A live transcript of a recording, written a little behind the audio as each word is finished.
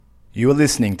You are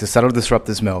listening to Subtle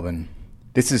Disruptors Melbourne.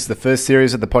 This is the first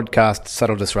series of the podcast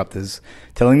Subtle Disruptors,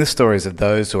 telling the stories of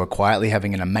those who are quietly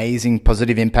having an amazing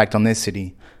positive impact on their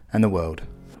city and the world.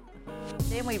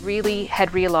 Then we really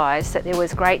had realised that there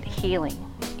was great healing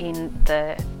in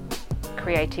the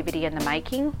creativity and the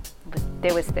making.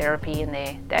 There was therapy in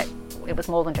there, that it was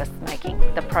more than just the making.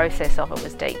 The process of it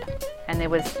was deep, and there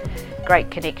was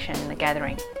great connection in the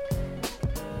gathering.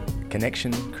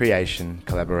 Connection, creation,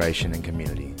 collaboration and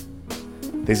community.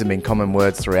 These have been common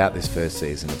words throughout this first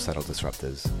season of Subtle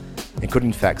Disruptors and could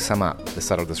in fact sum up the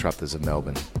Subtle Disruptors of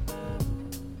Melbourne.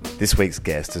 This week's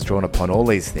guest has drawn upon all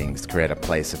these things to create a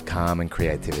place of calm and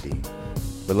creativity,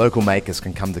 where local makers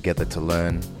can come together to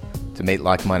learn, to meet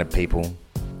like-minded people,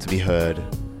 to be heard,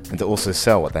 and to also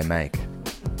sell what they make.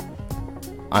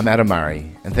 I'm Adam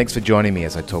Murray, and thanks for joining me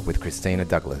as I talk with Christina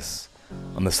Douglas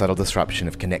on the subtle disruption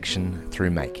of connection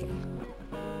through making.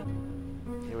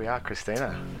 Here we are,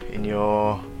 Christina, in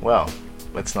your, well,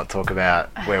 let's not talk about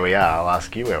where we are, I'll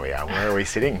ask you where we are. Where are we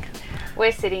sitting?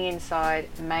 We're sitting inside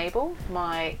Mabel,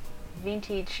 my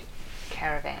vintage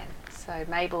caravan. So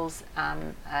Mabel's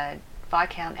a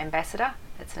Viscount Ambassador.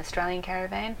 It's an Australian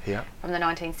caravan from the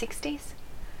 1960s.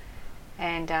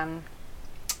 And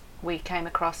we came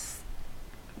across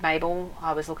Mabel.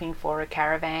 I was looking for a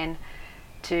caravan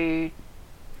to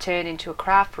turn into a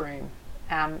craft room.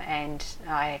 And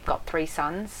I've got 3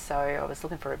 sons, so I was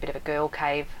looking for a bit of a girl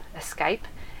cave escape,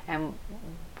 and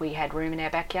we had room in our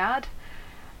backyard.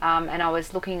 And I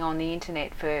was looking on the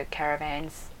internet for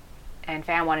caravans and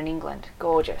found one in England.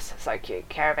 Gorgeous, so cute.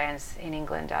 Caravans in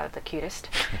England are the cutest.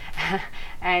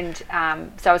 And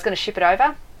so I was going to ship it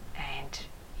over, and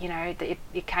you know,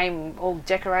 it came all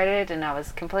decorated, and I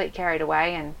was completely carried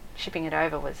away, and shipping it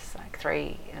over was like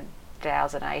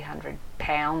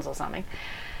 £3,800 or something.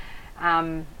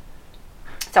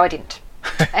 So I didn't.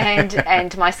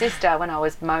 And my sister, when I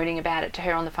was moaning about it to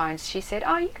her on the phone, she said,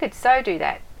 "Oh, you could so do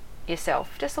that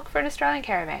yourself. Just look for an Australian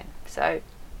caravan." So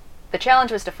the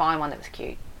challenge was to find one that was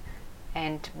cute.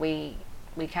 And we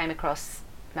came across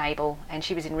Mabel, and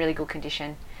she was in really good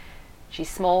condition. She's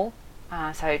small,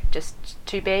 so just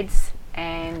 2 beds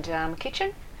and a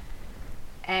kitchen.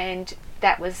 And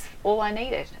that was all I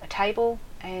needed, a table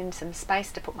and some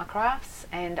space to put my crafts,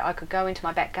 and I could go into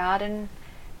my back garden,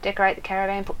 decorate the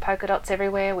caravan, put polka dots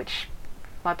everywhere, which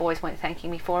my boys weren't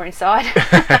thanking me for inside.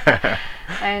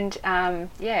 And and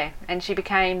she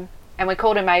became, and we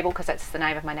called her Mabel because that's the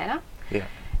name of my nana. Yeah.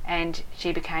 And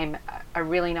she became a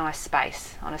really nice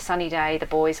space. On a sunny day, the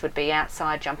boys would be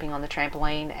outside jumping on the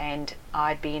trampoline, and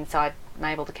I'd be inside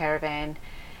Mabel the caravan,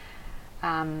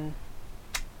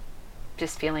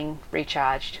 just feeling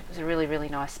recharged. It was a really, really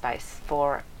nice space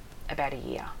for about a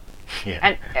year. Yeah.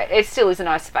 And it still is a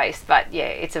nice space, but yeah,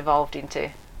 it's evolved into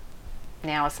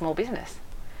now a small business.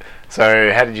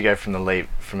 So how did you go from the leap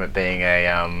from it being a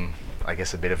a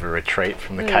bit of a retreat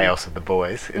from the chaos of the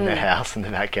boys in their house in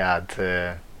the backyard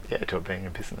to it being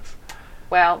a business?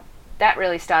 Well, that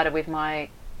really started with my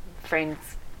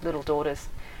friends' little daughters,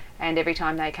 and every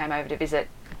time they came over to visit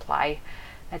and play,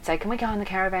 they'd say, "Can we go in the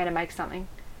caravan and make something?"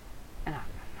 And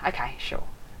okay, sure.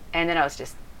 And then I was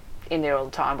just in there all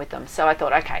the time with them. So I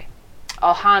thought, okay,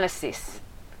 I'll harness this.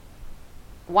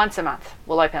 Once a month,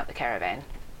 we'll open up the caravan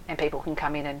and people can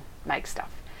come in and make stuff.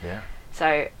 Yeah.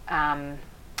 So I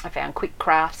found quick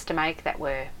crafts to make that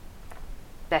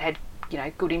had,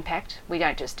 good impact. We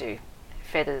don't just do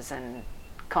feathers and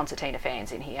concertina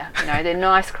fans in here. They're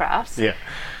nice crafts. Yeah.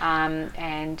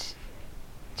 And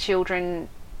children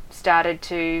started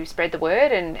to spread the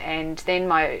word, and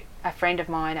then a friend of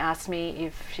mine asked me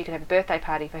if she could have a birthday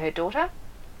party for her daughter.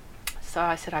 So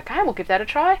I said, okay, we'll give that a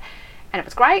try. And it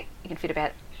was great. You can fit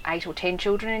about 8 or 10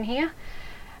 children in here.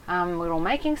 We were all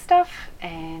making stuff,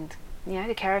 and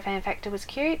the caravan factor was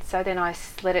cute. So then I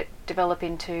let it develop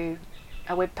into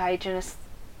a web page and a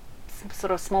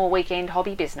sort of small weekend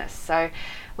hobby business. So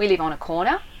we live on a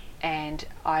corner, and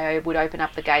I would open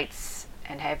up the gates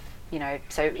and have,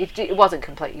 so it wasn't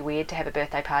completely weird to have a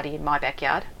birthday party in my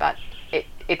backyard, but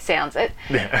it sounds it.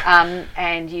 Yeah.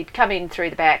 And you'd come in through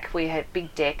the back. We had a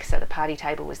big deck, so the party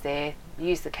table was there.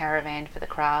 Use the caravan for the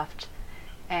craft,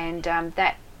 and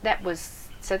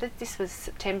this was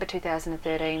September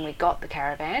 2013. We got the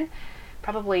caravan.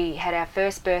 Probably had our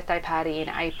first birthday party in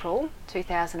April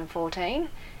 2014,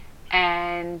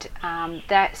 and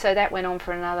that went on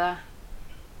for another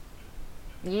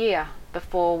year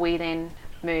before we then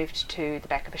moved to the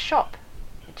back of a shop,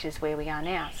 which is where we are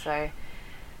now. So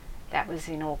that was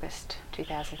in August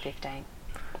 2015.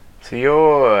 So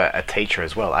you're a teacher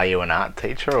as well. Are you an art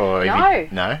teacher or No.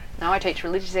 No? No, I teach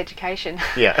religious education.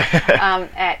 Yeah.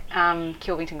 At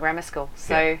Kilvington Grammar School.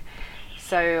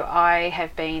 So I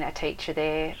have been a teacher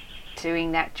there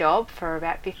doing that job for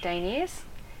about 15 years,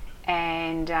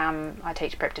 and I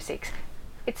teach prep to 6.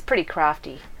 It's pretty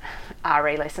crafty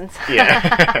RE lessons.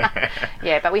 Yeah.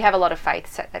 Yeah, but we have a lot of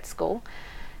faiths at that school.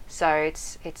 So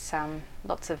it's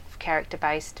lots of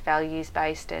character-based,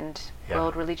 values-based and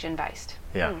world religion-based.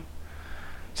 Yeah.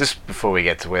 Just before we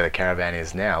get to where the caravan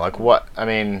is now, like what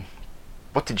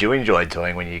did you enjoy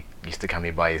doing when you used to come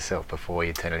here by yourself before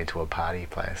you turned it into a party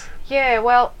place? Yeah,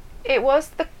 well, it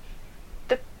was the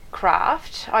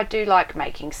craft. I do like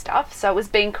making stuff, so it was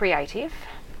being creative.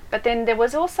 But then there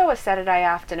was also a Saturday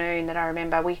afternoon that I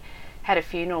remember we had a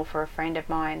funeral for a friend of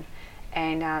mine,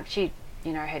 and she,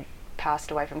 had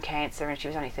passed away from cancer, and she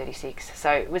was only 36,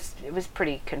 so it was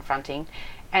pretty confronting.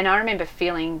 And I remember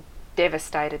feeling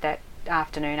devastated that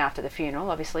afternoon after the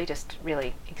funeral, obviously just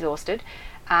really exhausted,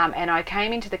 and I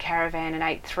came into the caravan and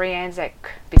ate 3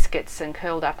 Anzac biscuits and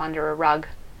curled up under a rug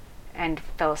and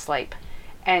fell asleep.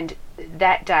 And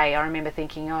that day I remember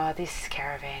thinking, oh, this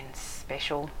caravan's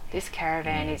special. This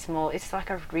caravan is more, it's like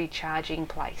a recharging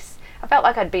place. I felt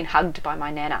like I'd been hugged by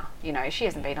my nana. She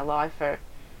hasn't been alive for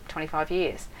 25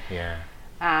 years. Yeah.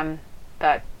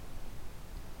 But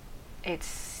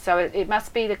it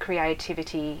must be the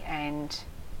creativity and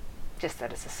just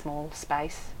that it's a small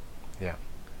space. Yeah.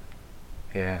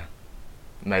 Yeah.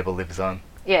 Mabel lives on.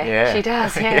 Yeah. She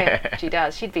does, yeah. She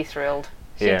does. She'd be thrilled.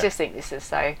 She'd just think this is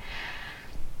so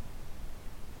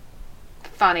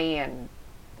funny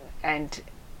and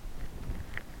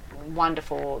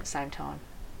wonderful all at the same time.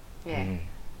 Yeah.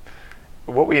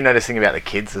 What were you noticing about the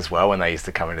kids as well when they used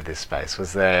to come into this space?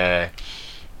 Was there,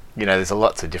 there's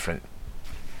lots of different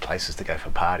places to go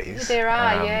for parties. There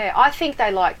are, yeah. I think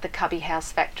they like the cubby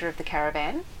house factor of the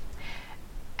caravan,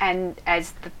 and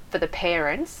for the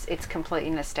parents, it's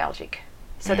completely nostalgic.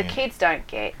 So the kids don't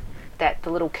get that the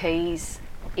little keys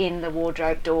in the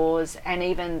wardrobe doors and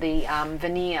even the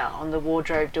veneer on the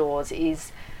wardrobe doors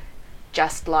is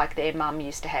just like their mum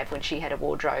used to have when she had a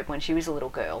wardrobe when she was a little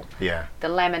girl. Yeah. The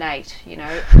laminate,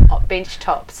 bench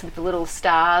tops with the little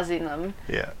stars in them.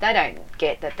 Yeah. They don't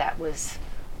get that was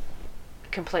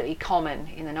completely common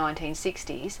in the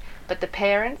 1960s, but the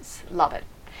parents love it.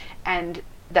 And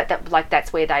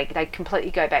that's where they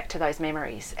completely go back to those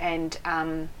memories. And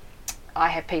I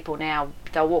have people now,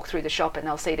 they'll walk through the shop and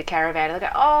they'll see the caravan and they'll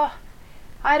go, oh,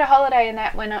 I had a holiday in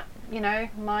that when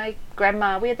my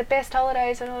grandma, we had the best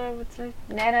holidays with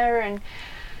Nana.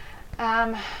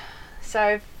 And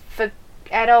so for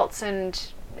adults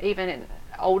and even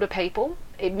older people,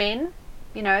 men,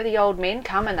 the old men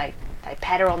come and they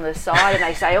pat her on the side and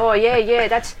they say, oh yeah,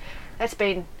 that's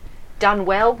been done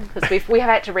well, because we have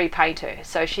had to repaint her.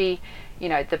 So she,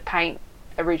 the paint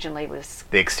originally was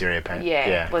the exterior paint.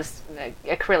 Yeah. Was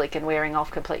acrylic and wearing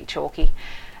off, completely chalky.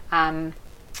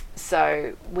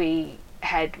 So we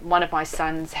had, one of my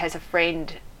sons has a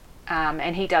friend,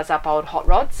 and he does up old hot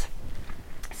rods.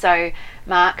 So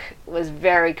Mark was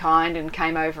very kind and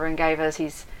came over and gave us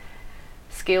his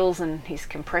skills and his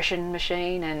compression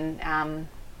machine, and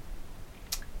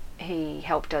he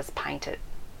helped us paint it.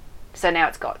 So now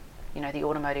it's got, the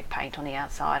automotive paint on the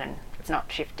outside and it's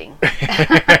not shifting.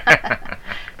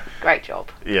 Great job.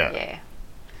 Yeah.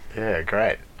 Yeah,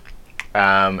 great.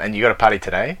 And you got a party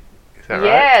today? Is that right?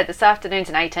 Yeah, this afternoon's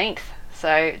an 18th.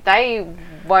 So they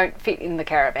won't fit in the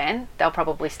caravan. They'll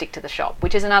probably stick to the shop,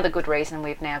 which is another good reason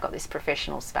we've now got this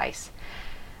professional space.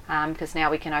 Because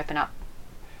now we can open up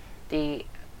the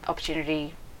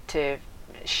opportunity to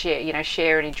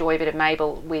share and enjoy a bit of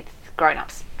Mabel with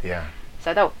grown-ups. Yeah.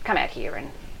 So they'll come out here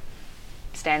and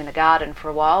stand in the garden for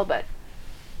a while, but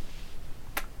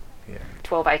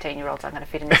 12, 18-year-olds aren't going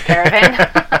to fit in this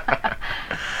caravan.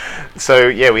 So,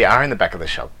 we are in the back of the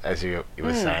shop, as you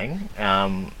were saying.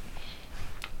 How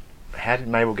did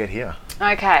Mabel get here?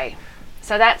 Okay,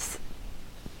 so that's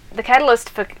the catalyst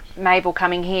for Mabel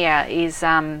coming here is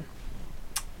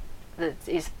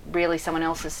really someone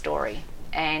else's story.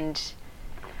 And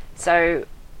so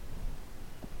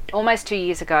almost 2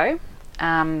 years ago,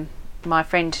 my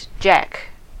friend Jack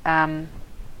had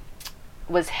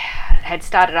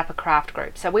started up a craft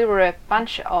group. So we were a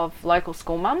bunch of local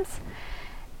school mums,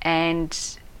 and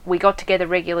we got together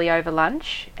regularly over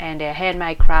lunch and our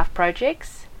handmade craft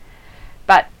projects.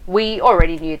 But we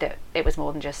already knew that it was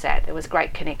more than just that. There was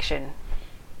great connection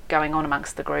going on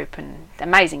amongst the group and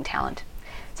amazing talent.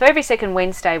 So every second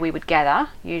Wednesday we would gather,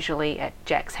 usually at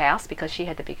Jack's house because she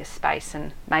had the biggest space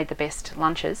and made the best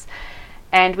lunches.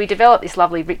 And we developed this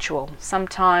lovely ritual.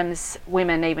 Sometimes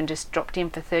women even just dropped in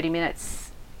for 30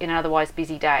 minutes in an otherwise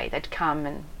busy day. They'd come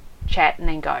and chat and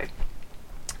then go.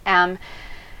 And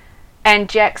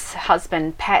Jack's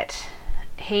husband, Pat,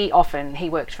 he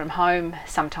worked from home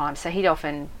sometimes, so he'd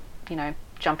often,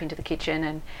 jump into the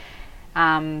kitchen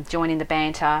and join in the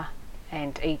banter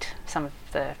and eat some of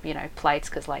the, plates,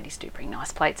 because ladies do bring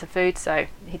nice plates of food, so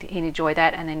he'd enjoy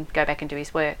that and then go back and do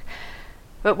his work.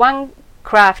 But one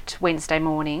Craft Wednesday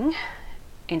morning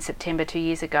in September 2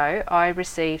 years ago, I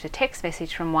received a text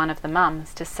message from one of the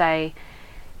mums to say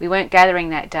we weren't gathering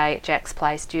that day at Jack's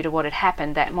place due to what had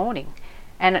happened that morning.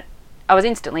 And I was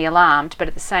instantly alarmed, but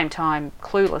at the same time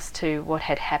clueless to what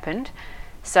had happened.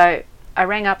 So I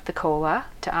rang up the caller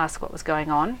to ask what was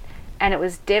going on, and it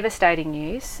was devastating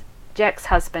news. Jack's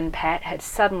husband, Pat, had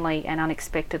suddenly and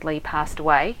unexpectedly passed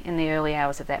away in the early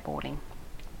hours of that morning.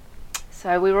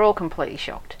 So we were all completely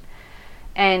shocked.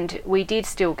 And we did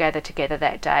still gather together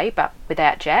that day, but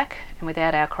without Jack and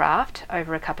without our craft,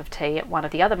 over a cup of tea at one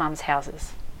of the other mums'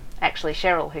 houses. Actually,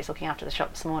 Cheryl, who's looking after the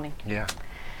shop this morning. Yeah.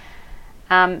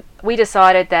 We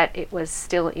decided that it was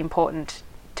still important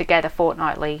to gather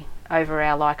fortnightly over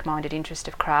our like-minded interest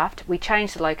of craft. We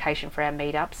changed the location for our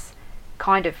meetups,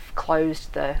 kind of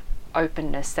closed the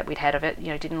openness that we'd had of it,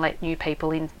 didn't let new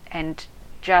people in, and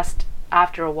just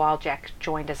after a while Jack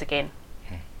joined us again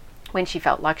when she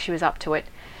felt like she was up to it,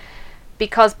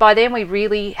 because by then we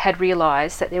really had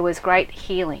realised that there was great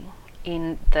healing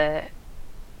in the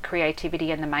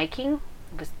creativity and the making.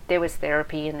 There was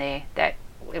therapy in there, that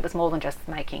it was more than just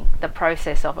making. The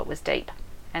process of it was deep,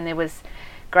 and there was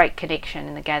great connection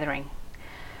in the gathering.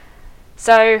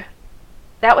 So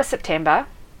that was September.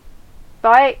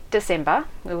 By December,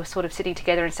 we were sort of sitting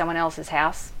together in someone else's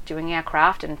house doing our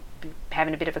craft and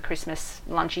having a bit of a Christmas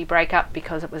lunchy break-up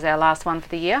because it was our last one for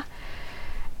the year.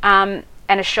 And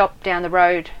a shop down the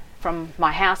road from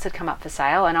my house had come up for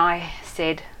sale, and I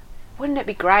said, wouldn't it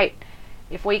be great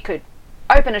if we could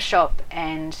open a shop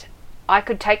and I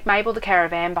could take Mabel the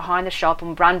caravan behind the shop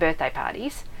and run birthday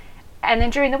parties, and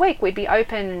then during the week we'd be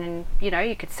open and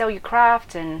you could sell your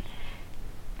craft and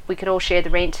we could all share the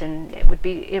rent, and it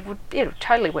would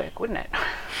totally work, wouldn't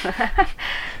it?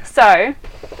 So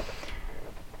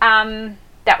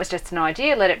that was just an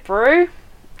idea. Let it brew.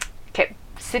 Kept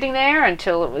sitting there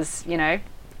until it was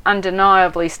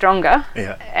undeniably stronger.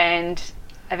 Yeah. And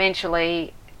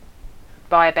eventually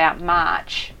by about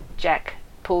March, Jack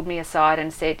pulled me aside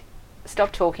and said,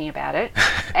 stop talking about it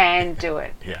and do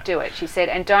it. Yeah. Do it, she said,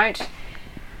 and don't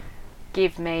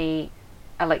give me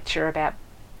a lecture about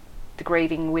the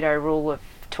grieving widow rule of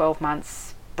 12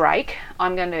 months break.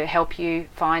 I'm going to help you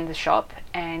find the shop,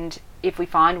 and if we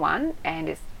find one and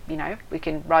it's we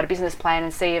can write a business plan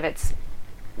and see if it's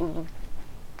going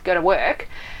to work,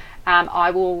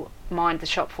 I will mind the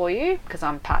shop for you, because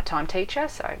I'm a part-time teacher,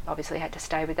 so obviously had to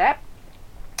stay with that.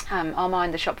 I'll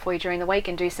mind the shop for you during the week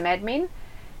and do some admin,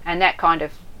 and that kind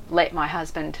of let my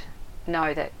husband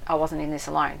know that I wasn't in this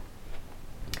alone.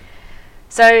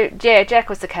 So yeah, Jack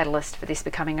was the catalyst for this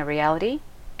becoming a reality,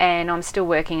 and I'm still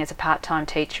working as a part-time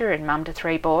teacher and mum to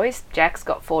 3 boys. Jack's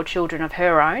got 4 children of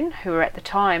her own, who at the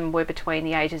time were between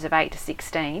the ages of 8 to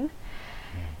 16.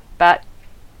 But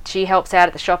she helps out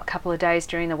at the shop a couple of days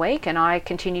during the week, and I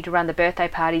continue to run the birthday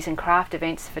parties and craft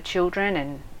events for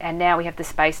children, and now we have the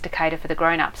space to cater for the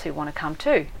grown-ups who want to come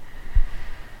too.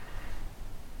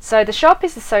 So the shop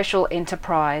is a social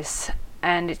enterprise,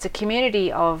 and it's a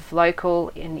community of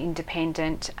local and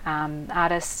independent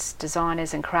artists,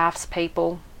 designers and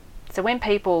craftspeople. So when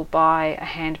people buy a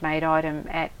handmade item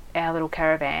at our little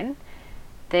caravan,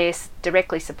 they're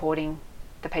directly supporting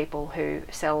the people who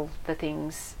sell the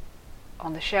things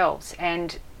on the shelves.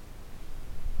 And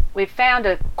we've found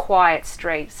a quiet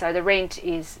street, so the rent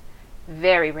is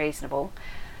very reasonable,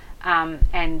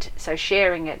 and so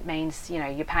sharing it means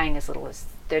you're paying as little as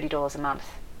 $30 a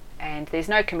month, and there's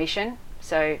no commission,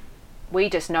 so we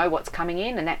just know what's coming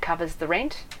in and that covers the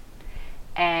rent,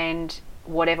 and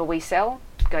whatever we sell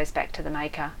goes back to the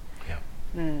maker.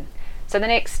 Yeah. So the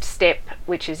next step,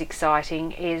 which is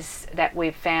exciting, is that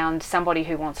we've found somebody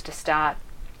who wants to start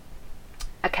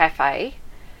a cafe,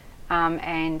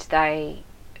 and they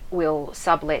will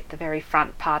sublet the very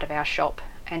front part of our shop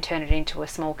and turn it into a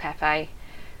small cafe,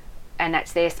 and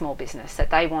that's their small business that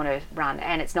they want to run,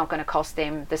 and it's not going to cost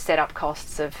them the setup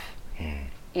costs of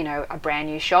a brand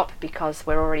new shop, because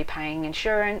we're already paying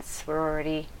insurance, we're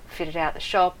already fitted out the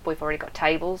shop, we've already got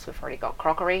tables, we've already got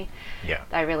crockery. Yeah.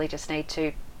 They really just need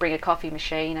to bring a coffee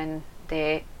machine and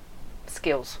their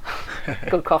skills.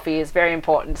 Good coffee is very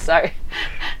important, so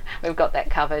we've got that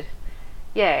covered.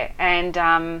 Yeah,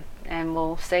 and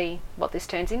we'll see what this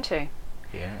turns into.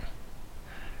 Yeah.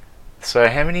 So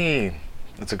how many...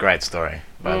 It's a great story,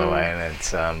 by the way, and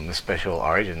it's special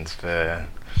origins for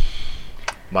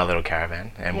my little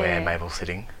caravan and where Mabel's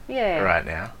sitting right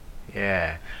now.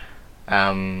 Yeah.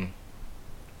 I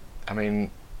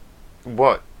mean,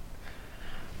 what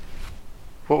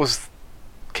was...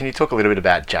 Can you talk a little bit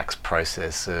about Jack's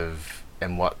process of...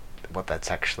 and what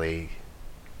that's actually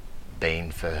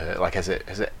been for her? Like, has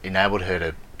it enabled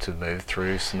her to move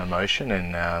through some emotion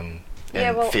and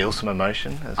feel some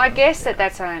emotion as I well? guess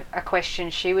that's a question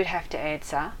she would have to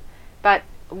answer. But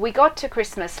we got to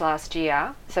Christmas last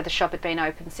year, so the shop had been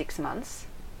open 6 months,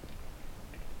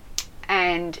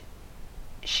 and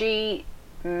she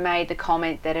made the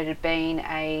comment that it had been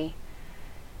a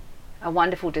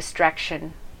wonderful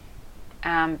distraction,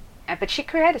 but she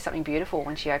created something beautiful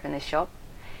when she opened this shop,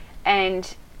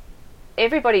 and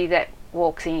everybody that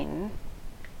walks in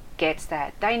gets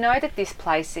that. They know that this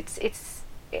place,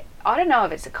 I don't know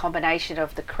if it's a combination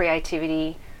of the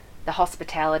creativity, the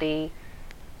hospitality,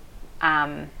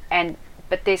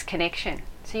 but there's connection.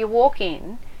 So you walk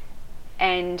in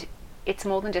and it's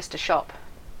more than just a shop.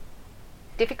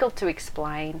 Difficult to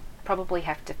explain, probably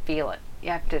have to feel it. You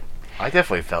have to... I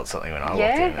definitely felt something when I walked in.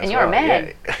 Yeah, and you're a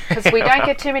man, because we don't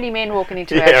get too many men walking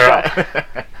into our shop.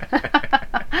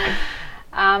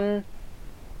 Right.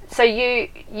 So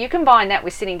you combine that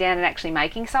with sitting down and actually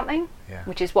making something,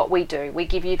 which is what we do. We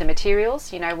give you the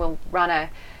materials. We'll run a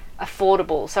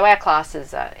affordable. So our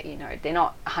classes are, they're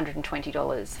not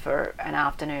 $120 for an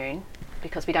afternoon,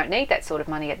 because we don't need that sort of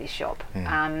money at this shop.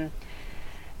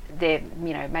 They're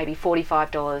maybe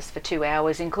 $45 for 2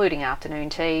 hours, including afternoon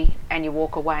tea, and you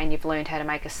walk away and you've learned how to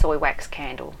make a soy wax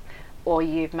candle, or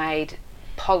you've made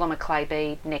polymer clay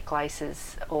bead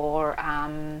necklaces, or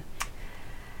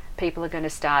people are going to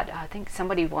start, I think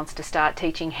somebody wants to start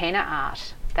teaching henna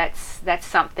art. That's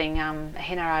something, a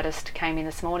henna artist came in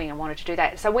this morning and wanted to do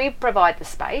that. So we provide the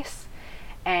space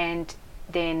and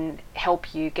then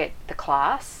help you get the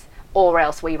class, or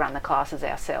else we run the classes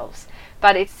ourselves.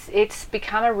 But it's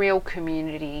become a real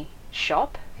community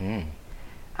shop in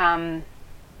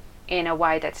a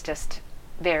way that's just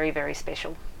very, very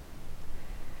special.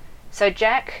 So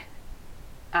Jack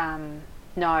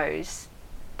knows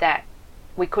that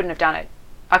we couldn't have done it.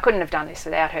 I couldn't have done this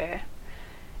without her.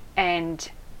 And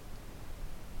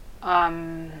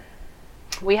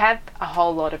we have a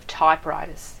whole lot of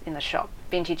typewriters in the shop,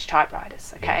 vintage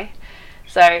typewriters, okay?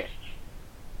 So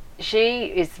she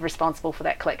is responsible for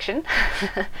that collection,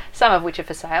 some of which are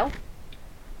for sale.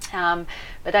 But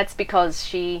that's because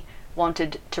she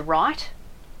wanted to write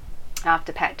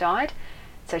after Pat died.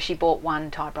 So she bought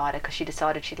one typewriter because she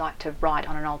decided she'd like to write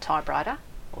on an old typewriter,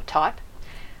 or type.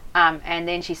 And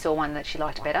then she saw one that she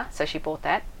liked better, so she bought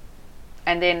that.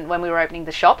 And then when we were opening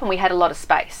the shop, and we had a lot of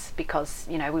space because,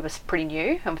 we were pretty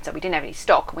new, and so we didn't have any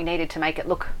stock. We needed to make it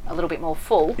look a little bit more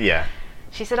full. Yeah.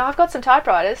 She said, I've got some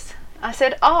typewriters. I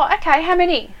said, okay, how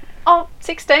many?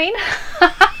 16.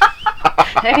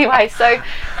 Anyway, so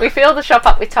we filled the shop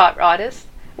up with typewriters,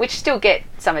 which still get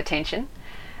some attention.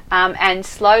 And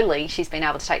slowly she's been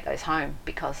able to take those home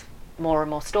because more and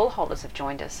more stall holders have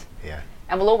joined us. Yeah.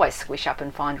 And we'll always squish up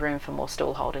and find room for more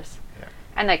stall holders. Yeah.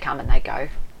 And they come and they go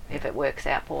if it works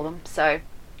out for them. So,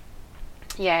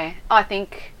 yeah, I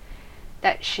think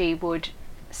that she would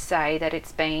say that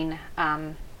it's been...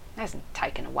 hasn't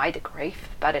taken away the grief,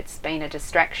 but it's been a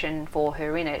distraction for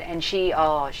her in it, and she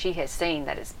has seen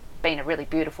that it's been a really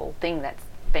beautiful thing that's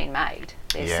been made.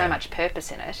 There's so much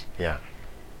purpose in it. Yeah.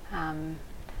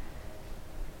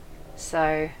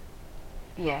 So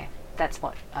yeah, that's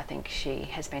what I think she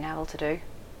has been able to do.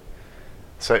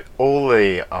 So all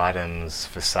the items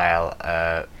for sale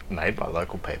are made by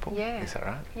local people? Yeah. Is that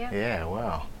right? Yeah. Yeah,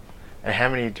 wow. And how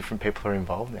many different people are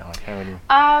involved now? Like how many?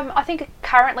 I think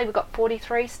currently we've got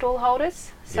 43 stall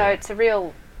holders. So it's a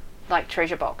real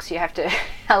treasure box. You have to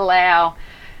allow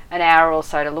an hour or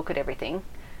so to look at everything.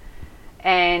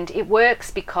 And it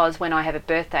works because when I have a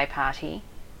birthday party,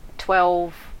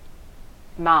 12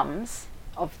 mums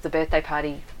of the birthday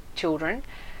party children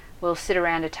will sit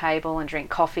around a table and drink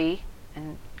coffee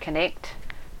and connect,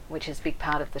 which is a big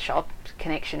part of the shop.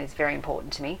 Connection is very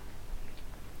important to me.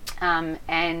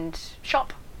 And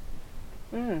shop.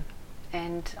 And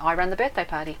I run the birthday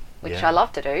party, which I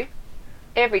love to do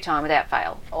every time without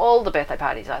fail. All the birthday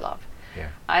parties I love. Yeah.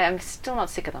 I am still not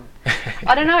sick of them.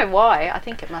 I don't know why. I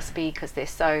think it must be because they're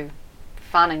so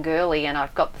fun and girly, and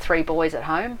I've got the 3 boys at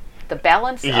home. The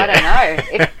balance, I don't know.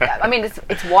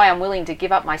 It's why I'm willing to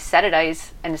give up my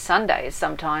Saturdays and Sundays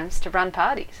sometimes to run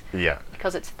parties. Yeah.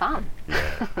 Because it's fun.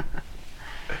 Yeah.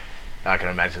 I can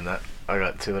imagine that. I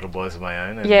got 2 little boys of my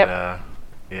own, and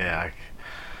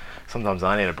Sometimes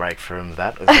I need a break from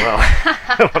that as well.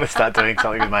 I want to start doing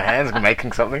something with my hands and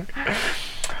making something.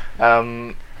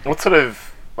 What sort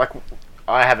of, like,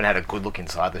 I haven't had a good look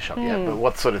inside the shop yet, but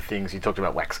what sort of things, you talked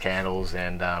about wax candles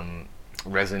and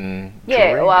resin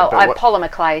jewellery? Yeah, well, polymer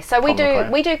clay. So we Polymer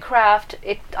clay? do craft.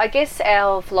 I guess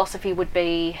our philosophy would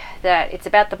be that it's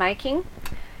about the making.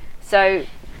 So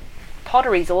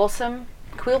pottery's awesome,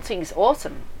 quilting's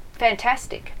awesome,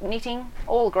 fantastic, knitting,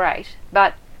 all great,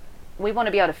 but we want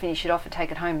to be able to finish it off and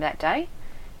take it home that day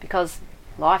because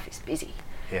life is busy.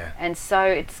 Yeah. And so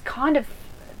it's kind of,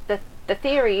 the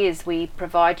theory is we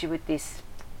provide you with this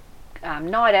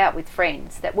night out with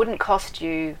friends that wouldn't cost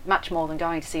you much more than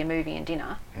going to see a movie and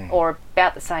dinner, or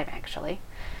about the same actually.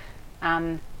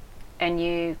 And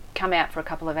you come out for a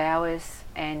couple of hours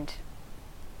and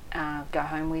go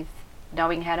home with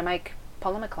knowing how to make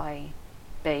polymer clay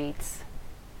beads,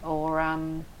 or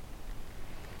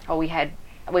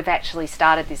we've actually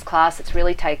started this class that's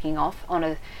really taking off on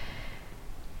a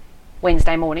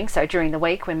Wednesday morning, so during the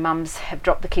week when mums have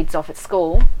dropped the kids off at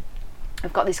school.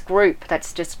 We've got this group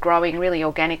that's just growing really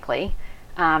organically,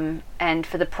 and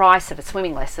for the price of a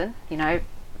swimming lesson, you know,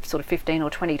 sort of $15 or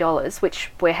 $20,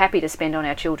 which we're happy to spend on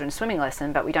our children's swimming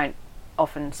lesson, but we don't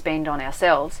often spend on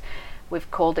ourselves, we've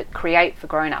called it Create for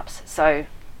Grown-Ups. So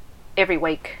every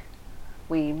week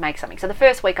we make something. So the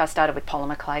first week I started with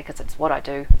polymer clay because it's what I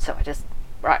do. So I just,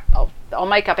 I'll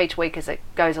make up each week as it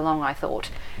goes along, I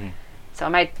thought. So I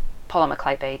made polymer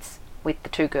clay beads with the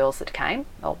two girls that came,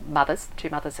 or two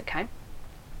mothers that came.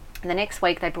 And the next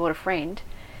week they brought a friend,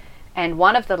 and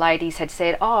one of the ladies had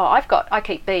said, I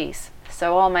keep bees,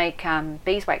 so I'll make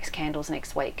beeswax candles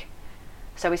next week.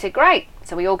 So we said, great.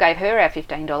 So we all gave her our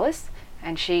 $15,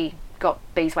 and she got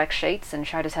beeswax sheets and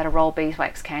showed us how to roll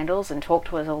beeswax candles and talked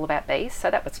to us all about bees. So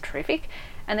that was terrific.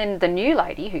 And then the new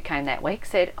lady who came that week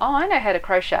said, I know how to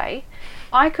crochet.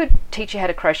 I could teach you how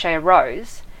to crochet a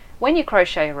rose. When you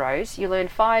crochet a rose, you learn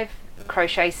 5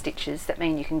 crochet stitches that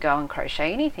mean you can go and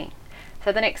crochet anything.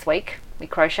 So the next week we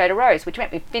crocheted a rose, which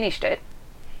meant we finished it,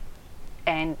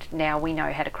 and now we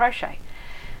know how to crochet.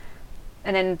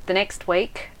 And then the next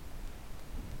week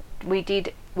we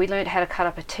learned how to cut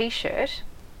up a t-shirt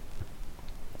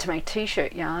to make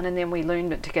t-shirt yarn, and then we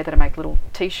learned it together to make little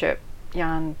t-shirt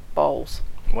yarn bowls.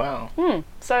 Wow.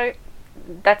 So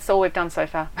that's all we've done so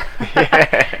far.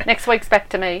 Yeah. Next week's back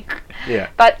to me. Yeah.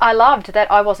 But I loved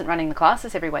that I wasn't running the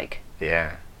classes every week.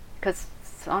 Yeah. Because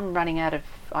I'm running out of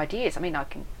ideas. I mean, I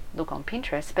can look on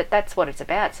Pinterest, but that's what it's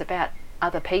about. It's about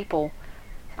other people.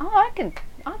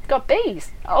 I've got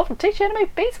bees. I'll teach you how to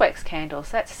make beeswax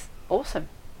candles. That's awesome.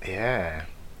 Yeah.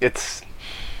 It's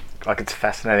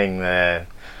fascinating you're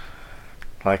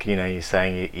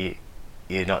saying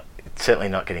you're certainly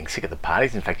not getting sick of the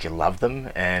parties. In fact, you love them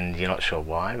and you're not sure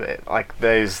why. But like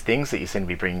those things that you seem to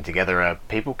be bringing together are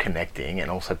people connecting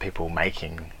and also people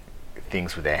making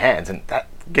things with their hands, and that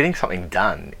getting something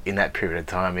done in that period of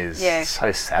time is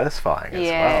so satisfying as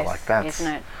well. Like that's,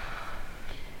 isn't it?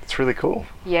 It's really cool.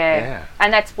 Yeah.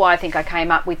 And that's why I think I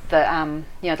came up with the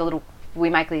we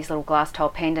make these little glass tile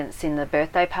pendants in the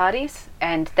birthday parties,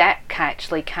 and that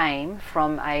actually came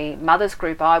from a mother's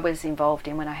group I was involved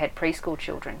in when I had preschool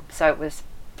children. So it was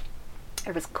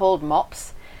called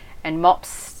MOPS, and MOPS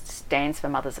stands for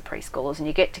Mothers of Preschoolers, and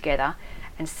you get together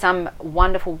and some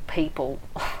wonderful people,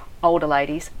 older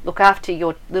ladies, look after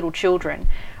your little children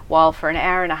while for an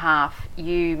hour and a half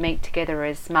you meet together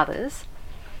as mothers,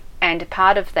 and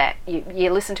part of that you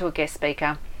listen to a guest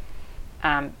speaker,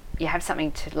 you have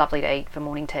something lovely to eat for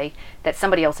morning tea that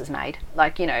somebody else has made.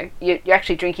 Like, you're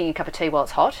actually drinking a cup of tea while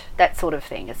it's hot, that sort of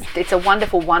thing. It's a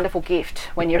wonderful, wonderful gift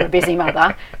when you're a busy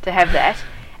mother to have that.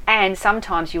 And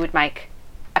sometimes you would make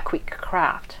a quick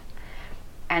craft.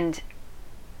 And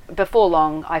before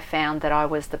long, I found that I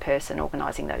was the person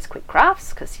organising those quick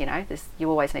crafts because, you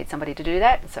always need somebody to do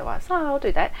that. So I said, I'll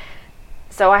do that.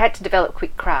 So I had to develop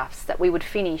quick crafts that we would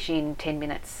finish in 10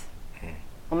 minutes.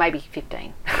 Or maybe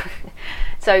 15.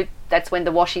 So that's when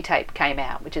the washi tape came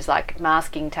out, which is like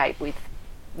masking tape with,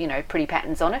 pretty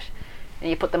patterns on it. And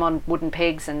you put them on wooden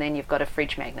pegs and then you've got a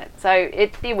fridge magnet. So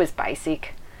it was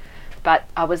basic. But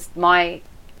my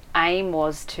aim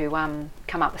was to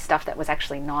come up with stuff that was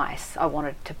actually nice. I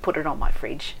wanted to put it on my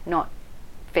fridge, not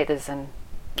feathers and,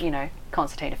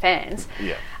 concertina fans.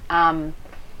 Yeah.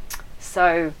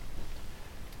 So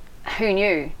who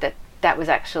knew that was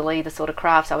actually the sort of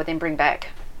crafts I would then bring back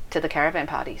to the caravan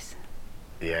parties.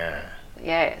 Yeah.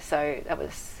 Yeah, so that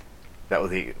was part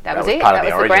that of was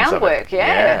the groundwork.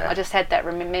 Yeah. I just had that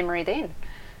memory then.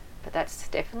 But that's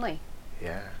definitely.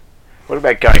 Yeah. What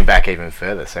about going back even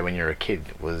further? So when you were a kid,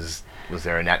 was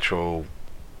there a natural,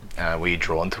 were you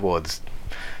drawn towards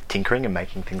tinkering and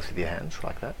making things with your hands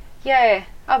like that? Yeah,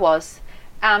 I was.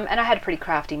 And I had a pretty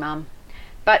crafty mum.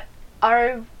 But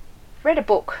I read a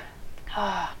book.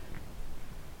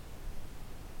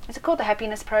 Is it called The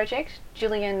Happiness Project?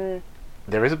 Gillian...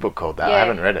 There is a book called that. Yeah, I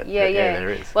haven't read it. Yeah, but yeah. There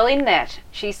is. Well, in that,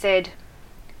 she said,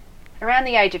 around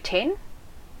the age of 10,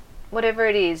 whatever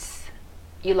it is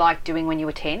you like doing when you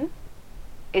were 10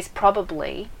 is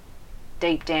probably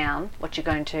deep down what you're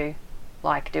going to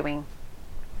like doing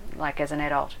like as an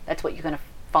adult. That's what you're going to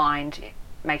find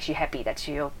makes you happy. That's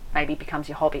your, maybe becomes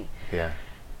your hobby. Yeah.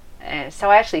 So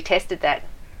I actually tested that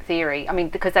theory. I mean,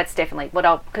 because that's definitely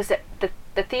because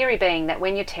the theory being that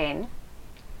when you're 10,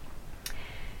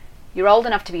 you're old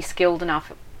enough to be skilled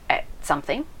enough at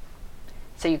something,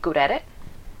 so you're good at it,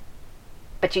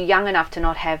 but you're young enough to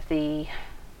not have the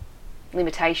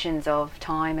limitations of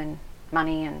time and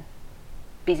money and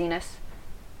busyness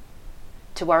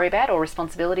to worry about, or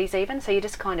responsibilities even, so you're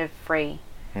just kind of free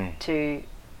to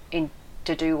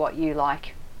do what you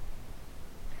like.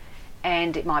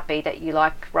 And it might be that you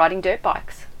like riding dirt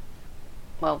bikes.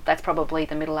 Well, that's probably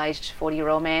the middle-aged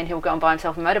 40-year-old man who'll go and buy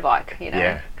himself a motorbike, you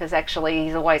know, because actually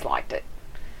he's always liked it.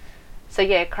 So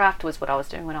yeah, craft was what I was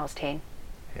doing when I was 10.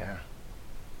 Yeah.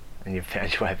 And you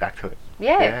found your way back to it.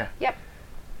 Yeah. Yep.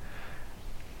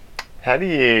 How do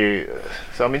you...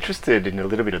 So I'm interested in a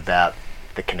little bit about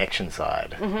the connection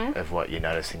side of what you're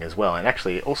noticing as well, and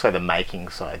actually also the making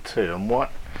side too, and what,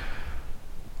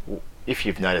 if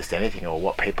you've noticed anything, or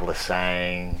what people are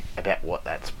saying about what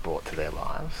that's brought to their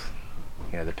lives.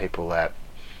 You know, the people that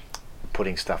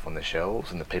putting stuff on the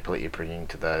shelves and the people that you're bringing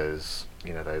to those,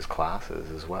 you know, those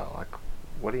classes as well. Like,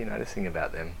 what are you noticing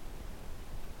about them?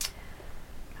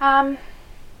 I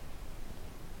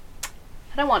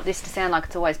don't want this to sound like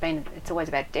it's always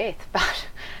about death, but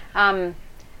I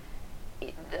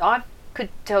could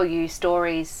tell you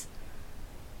stories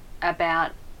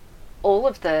about all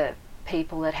of the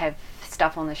people that have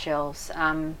stuff on the shelves.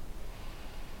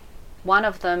 One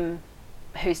of them,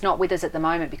 who's not with us at the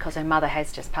moment because her mother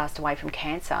has just passed away from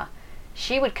cancer,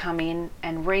 she would come in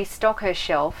and restock her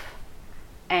shelf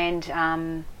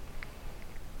and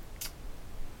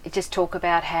just talk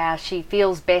about how she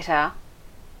feels better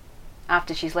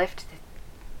after she's left.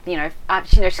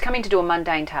 She's come in to do a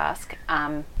mundane task,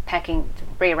 packing,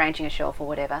 rearranging a shelf or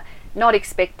whatever, not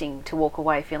expecting to walk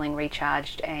away feeling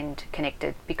recharged and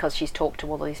connected because she's talked to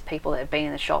all of these people that have been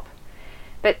in the shop.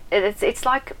 But it's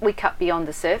like we cut beyond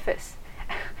the surface.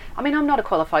 I mean, I'm not a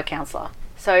qualified counsellor,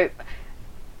 so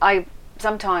I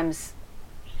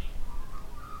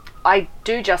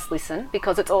do just listen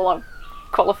because it's all I'm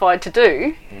qualified to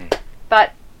do.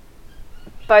 But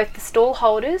both the stall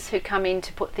holders who come in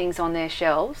to put things on their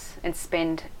shelves and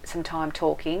spend some time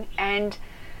talking, and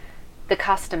the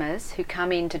customers who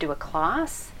come in to do a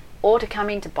class or to come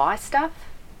in to buy stuff,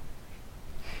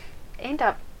 end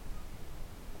up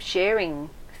sharing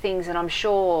things. And I'm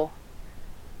sure,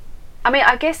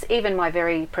 I guess even my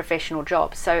very professional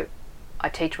job, so I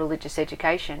teach religious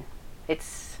education,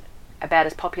 it's about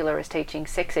as popular as teaching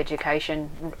sex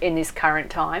education in this current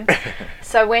time.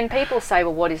 So when people say,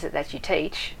 well, what is it that you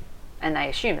teach? And they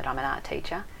assume that I'm an art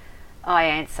teacher, I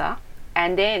answer,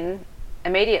 and then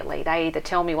immediately they either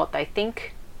tell me what they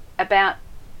think about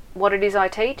what it is I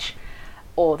teach,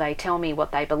 or they tell me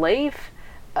what they believe.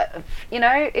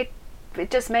 It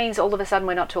just means all of a sudden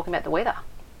we're not talking about the weather.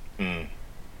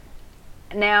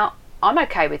 Now, I'm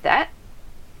okay with that,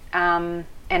 and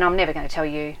I'm never going to tell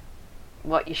you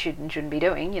what you should and shouldn't be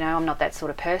doing. I'm not that sort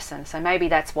of person. So maybe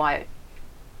that's why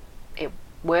it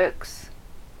works,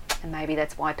 and maybe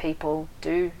that's why people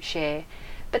do share.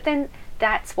 But then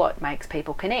that's what makes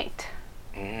people connect.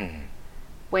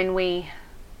 When we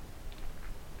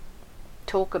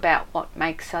talk about what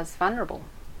makes us vulnerable.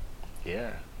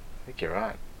 Yeah, I think you're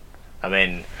right. I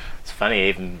mean, it's funny,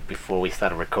 even before we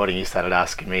started recording, you started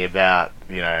asking me about,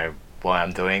 why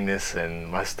I'm doing this and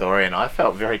my story, and I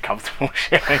felt very comfortable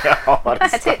sharing a whole lot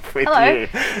of stuff with you.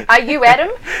 Are you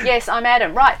Adam? Yes, I'm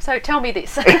Adam. Right, so tell me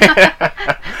this.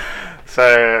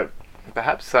 So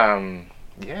perhaps,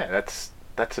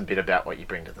 that's a bit about what you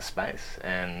bring to the space,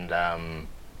 and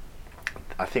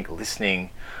I think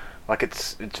listening, like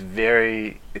it's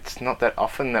not that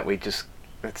often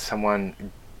that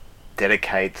someone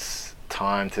dedicates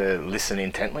time to listen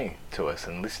intently to us,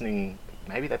 and listening,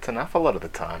 maybe that's enough a lot of the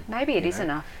time. Maybe it is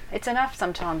enough. It's enough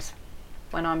sometimes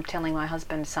when I'm telling my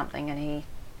husband something and he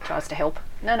tries to help.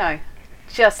 No,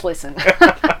 just listen.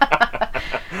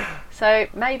 So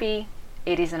maybe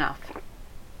it is enough.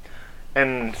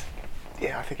 And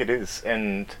yeah, I think it is.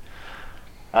 And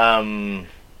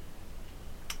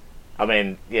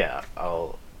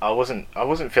I wasn't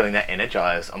feeling that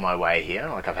energized on my way here.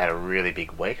 Like, I've had a really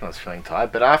big week and I was feeling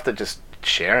tired. But after just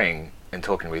sharing and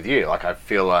talking with you, like, I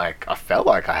felt like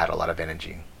I had a lot of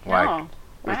energy. Like, wow.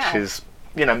 which is,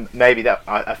 maybe that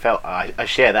I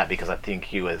share that because I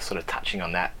think you were sort of touching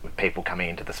on that with people coming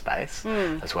into the space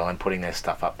as well and putting their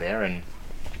stuff up there, and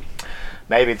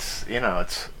maybe it's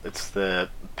it's the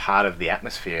part of the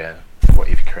atmosphere of what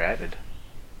you've created.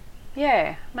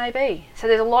 Yeah, maybe. So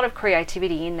there's a lot of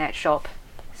creativity in that shop.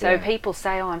 So people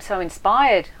say, "Oh, I'm so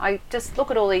inspired." I just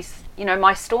look at all these,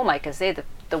 my store makers. They're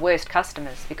the worst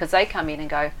customers because they come in and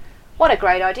go, "What a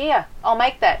great idea! I'll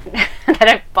make that." They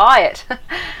don't buy it,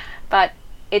 but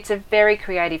it's a very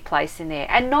creative place in there,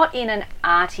 and not in an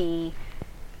arty,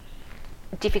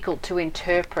 difficult to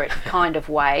interpret kind of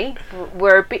way.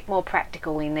 We're a bit more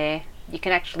practical in there. You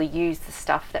can actually use the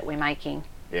stuff that we're making.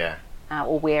 Yeah.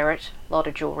 Or wear it. A lot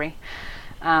of jewellery.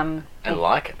 And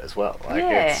like it as well. Like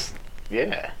it's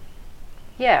Yeah.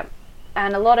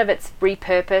 And a lot of it's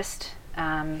repurposed.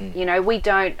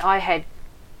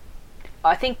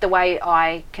 I think the way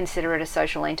I consider it a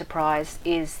social enterprise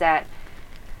is that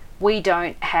we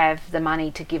don't have the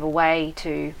money to give away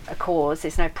to a cause.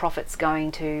 There's no profits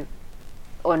going to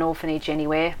an orphanage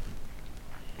anywhere.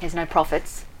 There's no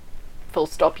profits, full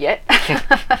stop yet.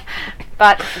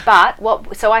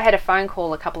 So I had a phone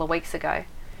call a couple of weeks ago,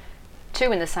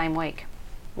 2 in the same week.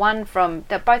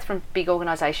 They're both from big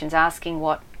organisations asking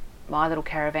what my little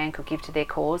caravan could give to their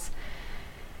cause.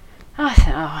 I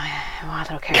said, my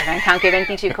little caravan can't give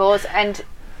anything to your cause. And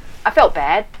I felt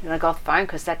bad when I got off the phone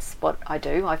because that's what I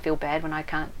do. I feel bad when I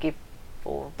can't give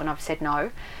or when I've said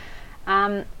no.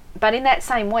 But in that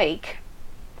same week,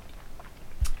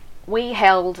 we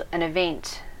held an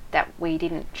event that we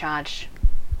didn't charge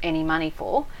any money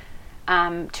for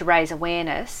to raise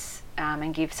awareness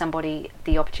and give somebody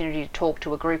the opportunity to talk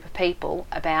to a group of people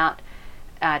about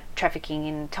trafficking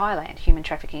in Thailand, human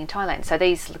trafficking in Thailand. So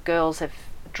these girls have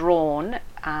drawn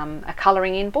a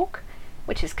colouring in book,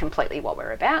 which is completely what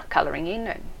we're about, colouring in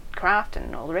and craft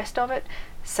and all the rest of it.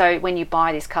 So when you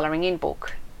buy this colouring in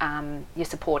book, you're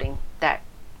supporting that,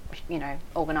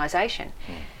 organisation.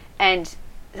 And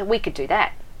so we could do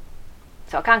that.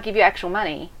 So I can't give you actual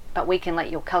money, but we can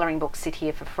let your colouring book sit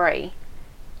here for free,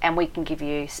 and we can give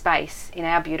you space in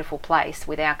our beautiful place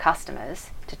with our customers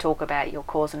to talk about your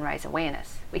cause and raise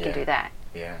awareness. We can do that.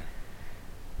 Yeah.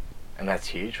 And that's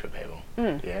huge for people.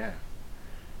 Yeah.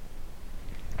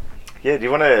 Yeah, do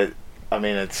you want to...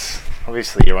 it's...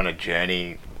 Obviously, you're on a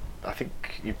journey. I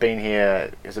think you've been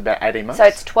here... It's about 18 months? So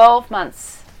it's 12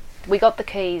 months. We got the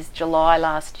keys July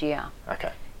last year.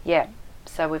 Okay. Yeah.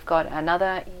 So we've got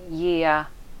another year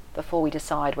before we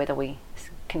decide whether we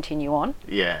continue on.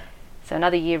 Yeah. So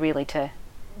another year really to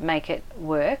make it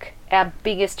work. Our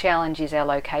biggest challenge is our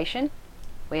location.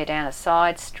 We're down a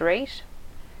side street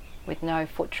with no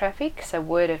foot traffic, so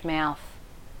word of mouth,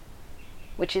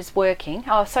 which is working.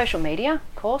 Social media,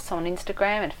 of course, on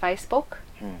Instagram and Facebook.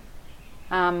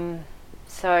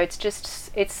 So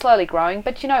it's slowly growing,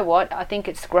 but you know what? I think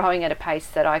it's growing at a pace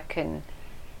that I can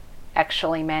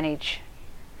actually manage.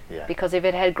 Yeah. Because if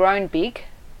it had grown big,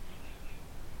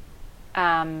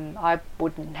 I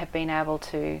wouldn't have been able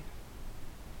to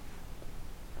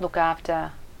look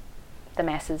after the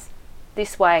masses.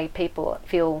 This way people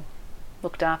feel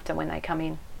looked after when they come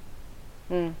in.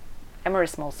 And we're a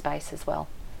small space as well.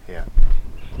 Yeah.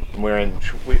 And we're in...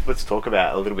 let's talk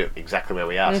about a little bit exactly where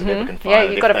we are so people can find us. Yeah,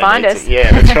 you've got to find us.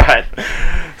 Yeah, that's right.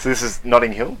 So this is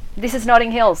Notting Hill? This is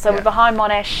Notting Hill. So we're behind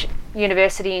Monash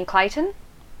University in Clayton.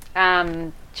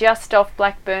 Just off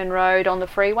Blackburn Road on the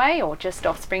freeway, or just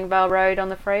off Springvale Road on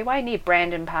the freeway, near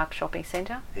Brandon Park Shopping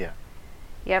Centre. Yeah.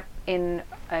 Yep, in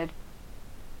a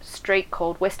street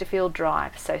called Westerfield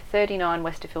Drive, so 39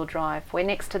 Westerfield Drive. We're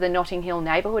next to the Notting Hill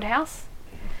Neighbourhood House.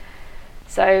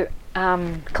 So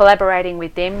collaborating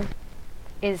with them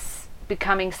is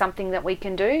becoming something that we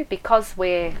can do because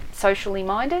we're socially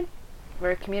minded.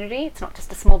 We're a community. It's not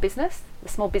just a small business. The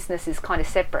small business is kind of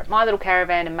separate. My Little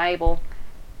Caravan and Mabel,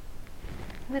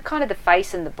 they're kind of the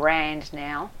face and the brand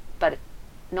now, but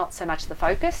not so much the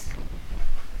focus.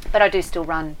 But I do still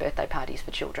run birthday parties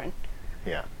for children.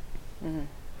 Yeah. Do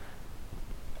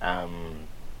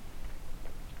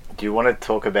you want to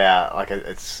talk about, like,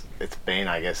 it's been,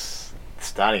 I guess,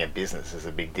 starting a business is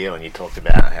a big deal, and you talked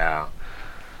about how,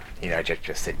 Jack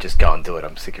just said, just go and do it.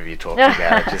 I'm sick of you talking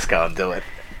about it. Just go and do it.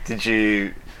 Did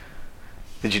you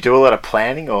do a lot of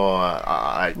planning, or?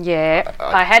 I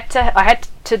had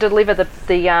to deliver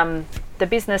the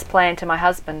business plan to my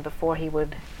husband before he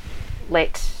would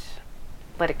let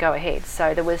it go ahead.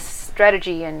 So there was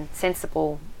strategy and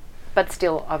sensible, but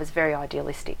still I was very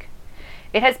idealistic.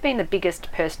 it has been the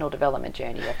biggest personal development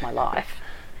journey of my life.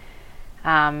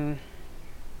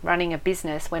 Running a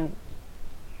business when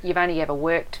you've only ever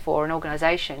worked for an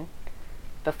organisation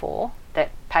before that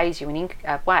pays you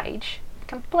a wage,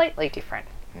 completely different.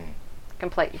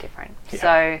 Completely different. Yeah.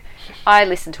 So I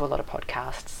listen to a lot of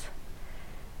podcasts.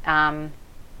 I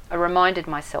reminded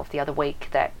myself the other week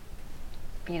that,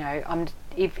 you know,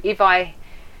 if I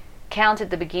counted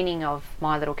the beginning of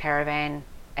my little caravan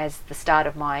as the start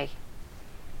of my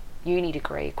uni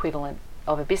degree equivalent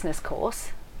of a business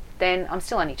course, then I'm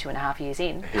still only 2.5 years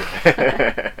in.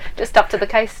 Just up to the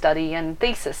case study and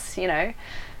thesis, you know.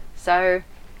 So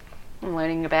I'm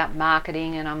learning about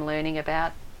marketing, and I'm learning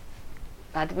about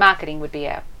marketing would be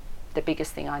the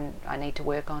biggest thing I need to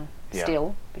work on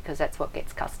still, because that's what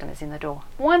gets customers in the door.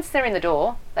 Once they're in the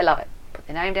door, they love it. Put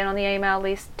their name down on the email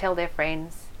list, tell their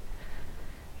friends,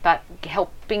 but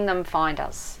helping them find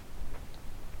us.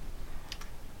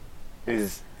 I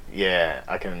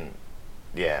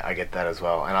get that as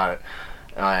well, and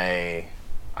I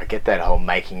get that whole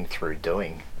making through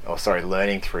doing,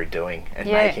 learning through doing and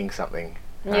making something,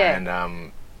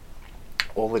 and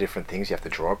all the different things you have to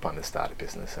draw upon to start a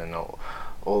business, and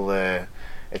all the.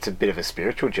 It's a bit of a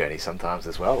spiritual journey sometimes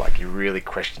as well. Like, you're really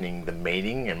questioning the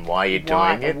meaning and why you're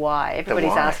doing it. Why?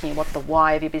 Everybody's asking you what the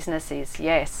why of your business is.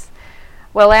 Yes.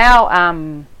 Well,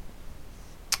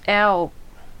 our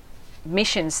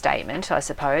mission statement, I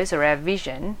suppose, or our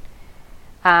vision,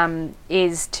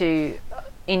 is to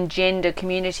engender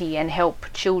community and help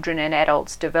children and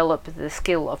adults develop the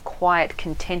skill of quiet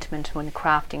contentment when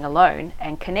crafting alone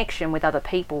and connection with other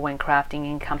people when crafting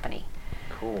in company.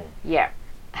 Cool. Yeah,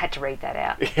 I had to read that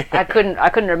out. I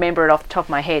couldn't remember it off the top of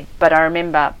my head, but I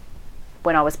remember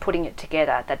when I was putting it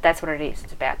together that's what it is.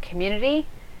 It's about community,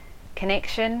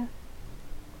 connection,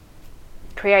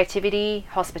 creativity,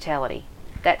 hospitality.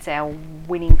 That's our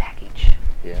winning package.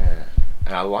 Yeah,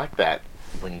 and I like that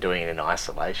when doing it in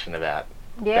isolation about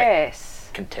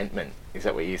contentment. Is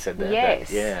that what you said there?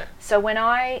 Yes. So when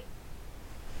I,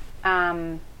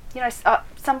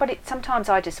 sometimes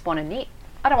I just want to knit.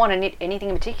 I don't want to knit anything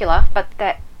in particular, but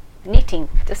that knitting,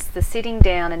 just the sitting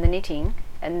down and the knitting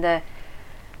and the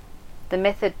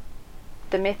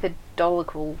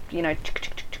methodological, you know,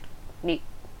 knit,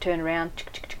 turn around,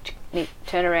 knit,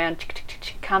 turn around,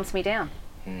 calms me down.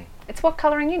 It's what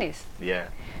colouring in is. Yeah.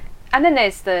 And then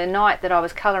there's the night that I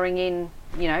was colouring in,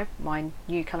 you know, my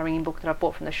new colouring in book that I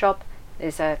bought from the shop.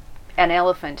 There's an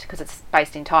elephant, because it's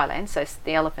based in Thailand, so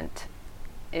the elephant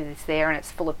is there and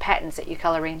it's full of patterns that you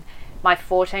colour in. My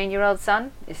 14-year-old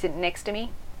son is sitting next to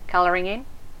me, colouring in.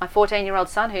 My 14-year-old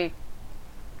son, who,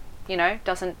 you know,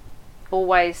 doesn't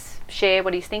always share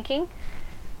what he's thinking.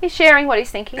 He's sharing what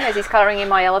he's thinking as he's colouring in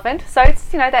my elephant. So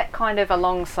it's, you know, that kind of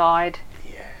alongside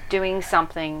doing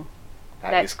something.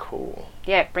 That is cool.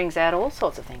 Yeah, it brings out all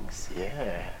sorts of things.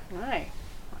 Yeah. No.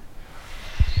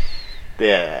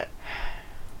 Yeah.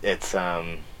 It's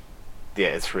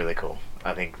it's really cool.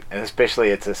 I think, and especially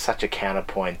it's such a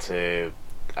counterpoint to,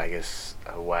 I guess,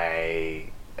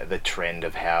 the trend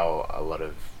of how a lot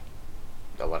of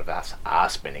us are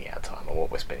spending our time, or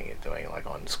what we're spending it doing, like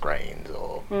on screens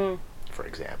or, for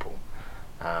example.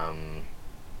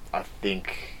 I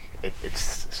think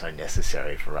it's so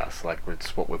necessary for us. Like,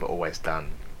 it's what we've always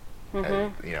done,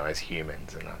 as, you know, as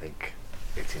humans, and I think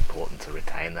it's important to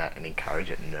retain that and encourage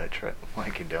it and nurture it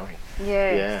like you're doing.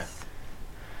 Yes. Yeah.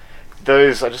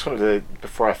 Those, I just wanted to,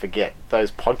 before I forget,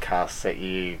 those podcasts that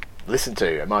you listen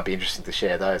to, it might be interesting to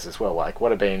share those as well. Like,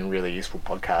 what have been really useful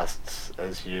podcasts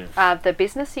as you've... the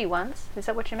businessy ones, is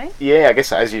that what you mean? Yeah, I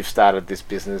guess as you've started this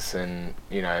business and,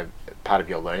 you know, part of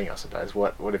your learning, I suppose,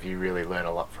 what have you really learned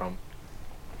a lot from?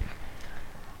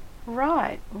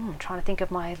 Right. I'm trying to think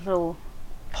of my little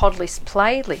Podlist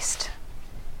playlist.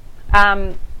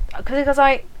 Because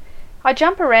I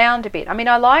jump around a bit. I mean,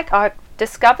 I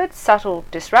discovered Subtle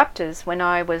Disruptors when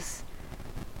I was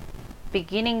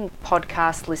beginning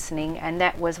podcast listening, and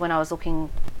that was when I was looking,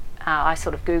 I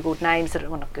sort of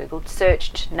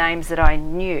searched names that I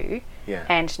knew,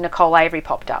 and Nicole Avery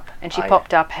popped up, and she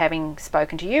popped up having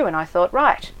spoken to you, and I thought,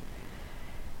 right,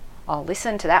 I'll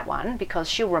listen to that one because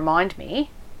she'll remind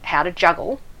me how to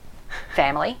juggle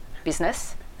family,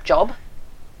 business, job,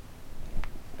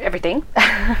 everything.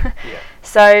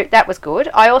 So that was good.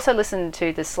 I also listened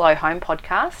to the Slow Home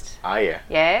podcast.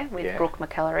 With Brooke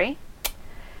McEllery.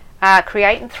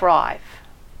 Create and Thrive.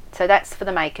 So that's for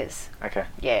the makers. Okay.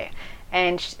 Yeah.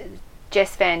 And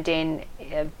Jess Van Den,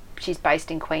 she's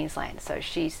based in Queensland. So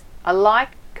I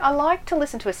like to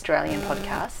listen to Australian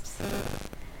podcasts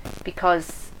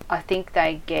because I think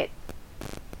they get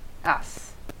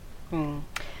us.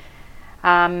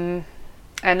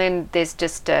 And then there's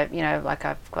just, like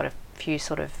I've got a few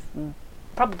sort of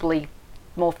probably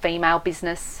more female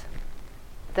business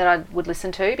that I would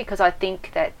listen to, because I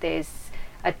think that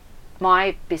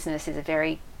my business is a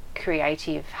very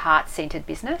creative, heart-centered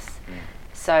business.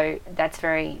 So it's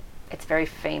very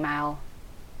female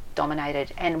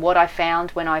dominated. And what I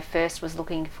found when I first was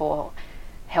looking for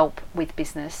help with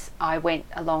business, I went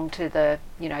along to the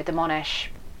Monash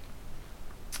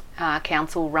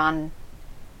council run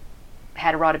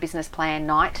how to write a business plan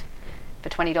night for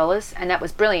 $20, and that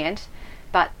was brilliant,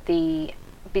 but the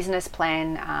business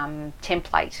plan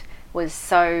template was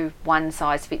so one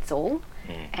size fits all.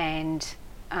 And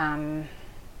I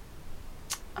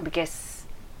guess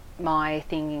my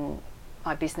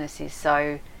business is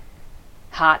so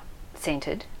heart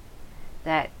centered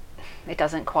that it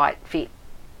doesn't quite fit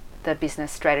the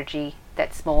business strategy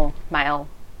that's more male.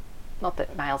 Not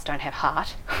that males don't have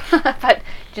heart, but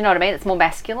do you know what I mean? It's more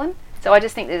masculine. So I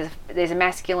just think there's a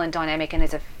masculine dynamic and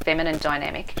there's a feminine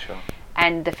dynamic. Sure.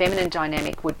 And the feminine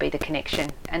dynamic would be the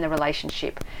connection and the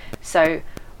relationship. So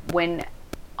when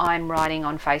I'm writing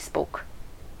on Facebook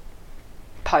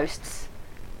posts,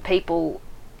 people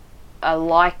are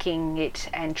liking it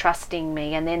and trusting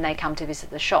me, and then they come to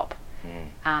visit the shop.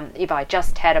 If I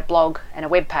just had a blog and a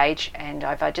web page, and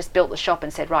if I just built the shop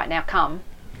and said, right, now come,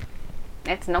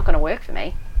 that's not going to work for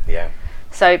me. Yeah.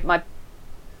 So my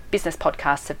business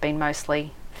podcasts have been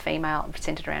mostly female,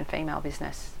 centered around female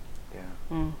business.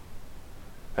 Yeah.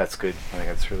 That's good. I think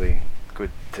that's really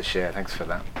good to share. Thanks for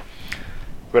that.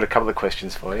 We've got a couple of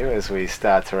questions for you as we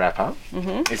start to wrap up.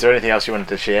 Is there anything else you wanted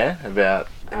to share about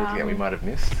anything that we might have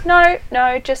missed? No,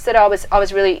 just that I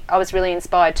was really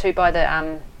inspired too by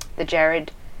the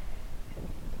Jared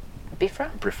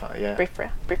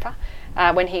Briffa,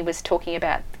 when he was talking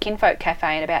about Kinfolk Cafe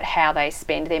and about how they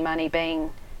spend their money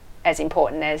being as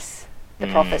important as the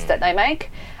profits that they make.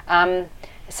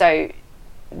 So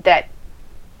that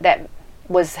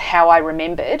was how I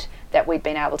remembered that we'd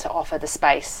been able to offer the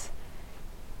space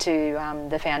to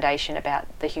the foundation about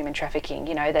the human trafficking,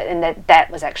 that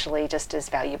was actually just as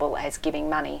valuable as giving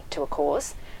money to a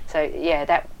cause. So yeah,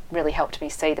 that really helped me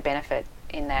see the benefit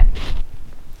in that.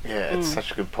 Yeah, it's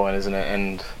such a good point, isn't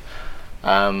it?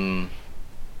 And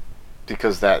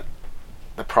because the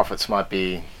profits might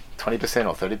be 20%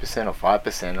 or 30% or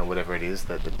 5% or whatever it is,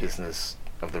 that the business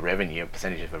of the revenue,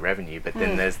 percentage of the revenue, but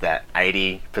then there's that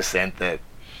 80% that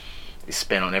is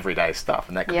spent on everyday stuff,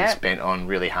 and that could be spent on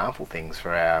really harmful things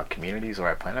for our communities or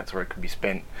our planets, or it could be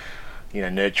spent,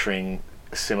 nurturing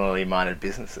similarly minded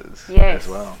businesses as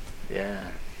well. Yeah.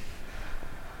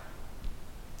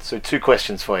 So 2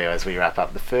 questions for you as we wrap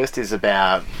up. The first is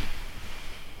about,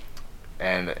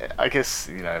 and I guess,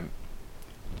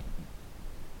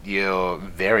 you're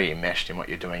very enmeshed in what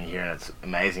you're doing here, and it's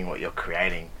amazing what you're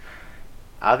creating.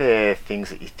 Are there things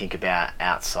that you think about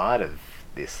outside of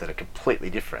this that are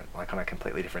completely different, like on a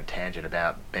completely different tangent,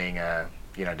 about being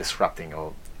disrupting,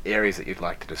 or areas that you'd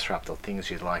like to disrupt, or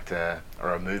things you'd like to,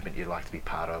 or a movement you'd like to be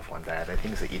part of one day? Are there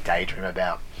things that you daydream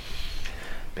about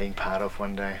being part of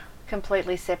one day?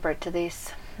 Completely separate to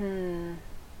this.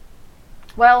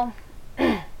 Well,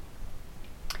 my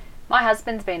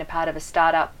husband's been a part of a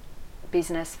startup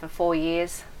business for 4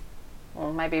 years,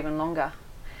 or maybe even longer,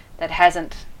 that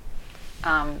hasn't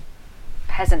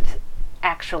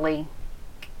actually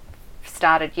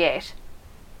started yet,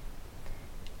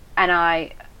 and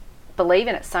I believe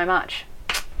in it so much,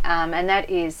 and that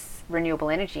is renewable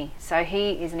energy. So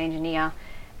he is an engineer,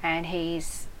 and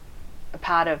he's a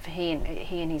part of, he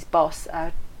and his boss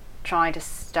are trying to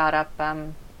start up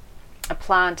a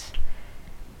plant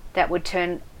that would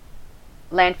turn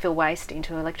landfill waste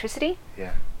into electricity.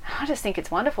 Yeah. I just think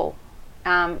it's wonderful,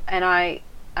 and I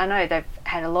know they've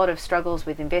had a lot of struggles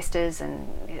with investors,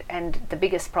 and the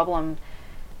biggest problem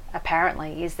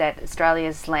apparently is that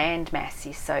Australia's land mass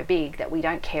is so big that we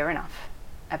don't care enough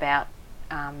about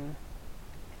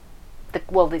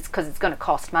it's because it's going to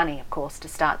cost money, of course, to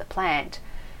start the plant,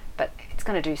 but it's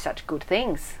going to do such good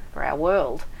things for our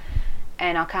world,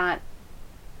 and I can't.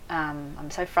 I'm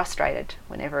so frustrated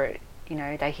whenever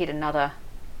they hit another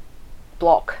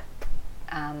block,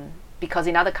 because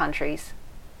in other countries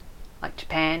like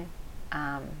Japan,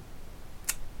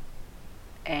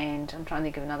 and I'm trying to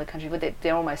think of another country, but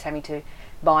they're almost having to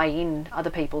buy in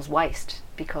other people's waste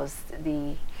because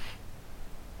the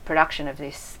production of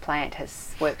this plant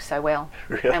has worked so well.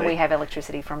 Really? And we have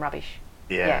electricity from rubbish.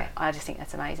 Yeah. I just think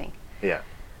that's amazing. Yeah.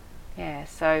 Yeah,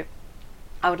 so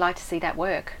I would like to see that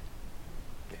work.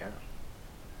 Yeah.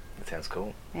 That sounds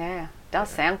cool. Yeah, it does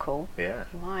sound cool. Yeah.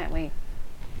 Why aren't we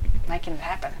making it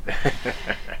happen?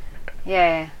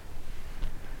 Yeah.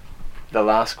 The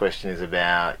last question is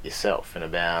about yourself and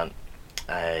about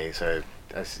so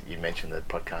as you mentioned, the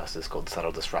podcast is called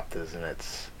Subtle Disruptors, and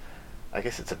I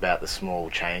guess it's about the small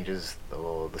changes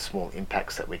or the small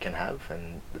impacts that we can have,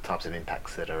 and the types of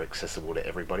impacts that are accessible to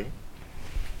everybody.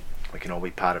 We can all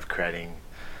be part of creating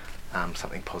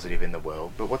something positive in the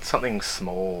world. But what's something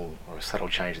small or a subtle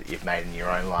change that you've made in your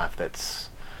own life that's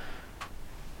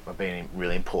been a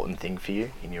really important thing for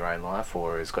you in your own life,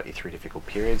 or has got you through difficult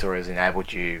periods, or has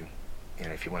enabled you,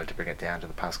 if you wanted to bring it down to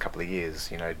the past couple of years,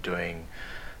 doing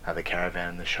the caravan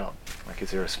in the shop? Like,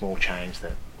 is there a small change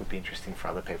that would be interesting for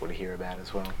other people to hear about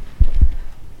as well?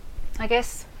 I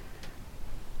guess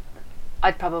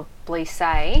I'd probably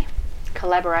say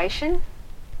collaboration.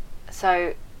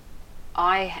 So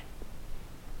I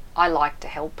like to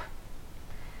help,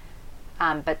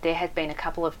 but there have been a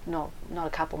couple of, not a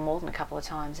couple, more than a couple of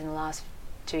times in the last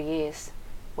 2 years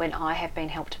when I have been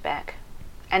helped back.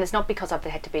 And it's not because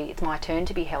it's my turn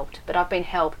to be helped, but I've been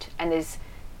helped, and there's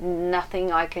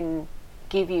nothing I can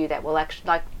give you that will actually,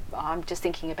 like, I'm just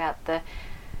thinking about the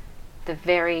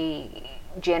very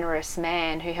generous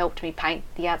man who helped me paint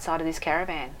the outside of this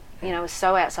caravan. It was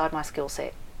so outside my skill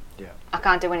set. Yeah. I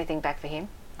can't do anything back for him.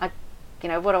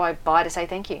 What do I buy to say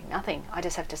thank you? Nothing. I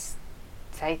just have to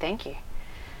say thank you.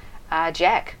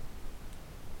 Jack.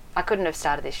 I couldn't have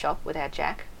started this shop without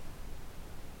Jack.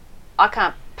 I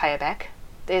can't pay her back.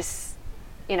 There's,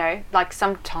 like,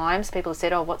 sometimes people have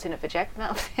said, oh, what's in it for Jack?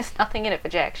 No, there's nothing in it for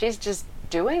Jack. She's just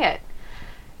doing it.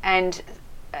 And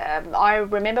I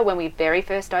remember when we very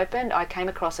first opened, I came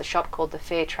across a shop called the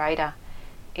Fair Trader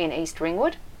in East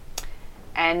Ringwood.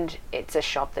 And it's a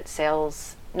shop that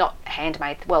sells not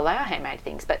handmade, well, they are handmade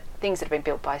things, but things that have been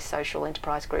built by social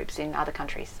enterprise groups in other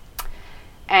countries.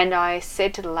 And I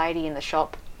said to the lady in the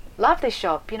shop, love this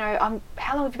shop,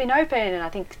 how long have you been open? And I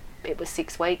think it was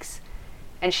 6 weeks.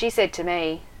 And she said to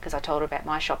me, because I told her about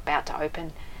my shop about to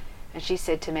open, and she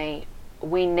said to me,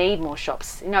 we need more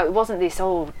shops. It wasn't this,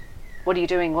 oh, what are you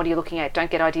doing? What are you looking at? Don't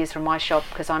get ideas from my shop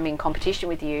because I'm in competition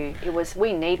with you. It was,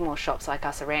 we need more shops like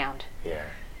us around. Yeah.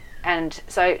 And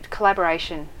so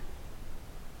collaboration.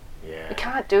 Yeah. We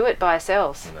can't do it by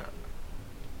ourselves. No.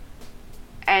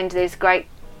 And there's great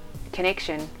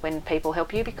connection when people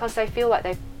help you because they feel like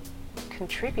they've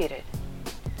contributed.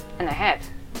 And they have.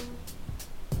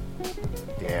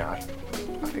 Yeah, I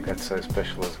think that's so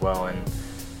special as well,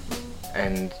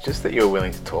 and just that you're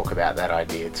willing to talk about that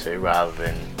idea too, rather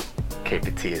than keep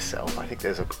it to yourself. I think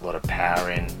there's a lot of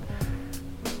power in.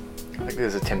 I think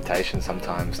there's a temptation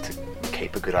sometimes to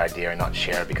keep a good idea and not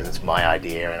share it because it's my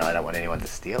idea and I don't want anyone to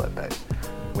steal it. But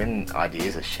when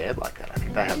ideas are shared like that, I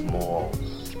think they have more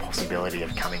possibility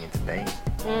of coming into being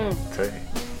too.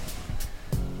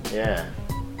 Yeah.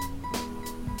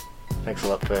 Thanks a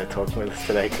lot for talking with us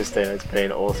today, Christina. It's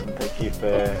been awesome. Thank you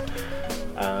for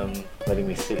letting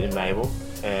me sit in Mabel.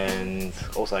 And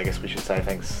also, I guess we should say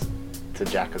thanks to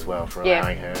Jack as well for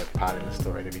allowing her part in the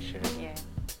story to be shared. Yeah.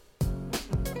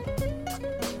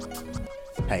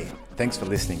 Hey, thanks for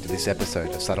listening to this episode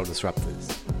of Subtle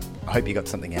Disruptors. I hope you got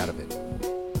something out of it.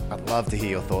 I'd love to hear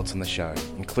your thoughts on the show,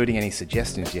 including any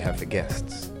suggestions you have for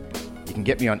guests. You can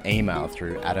get me on email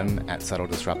through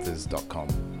adam@subtledisruptors.com.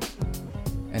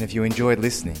 And if you enjoyed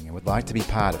listening and would like to be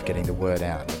part of getting the word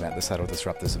out about the Subtle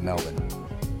Disruptors of Melbourne,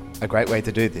 a great way to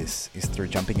do this is through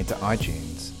jumping into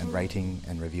iTunes and rating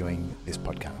and reviewing this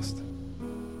podcast.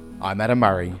 I'm Adam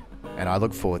Murray, and I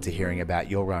look forward to hearing about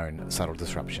your own subtle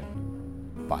disruption.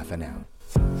 Bye for now.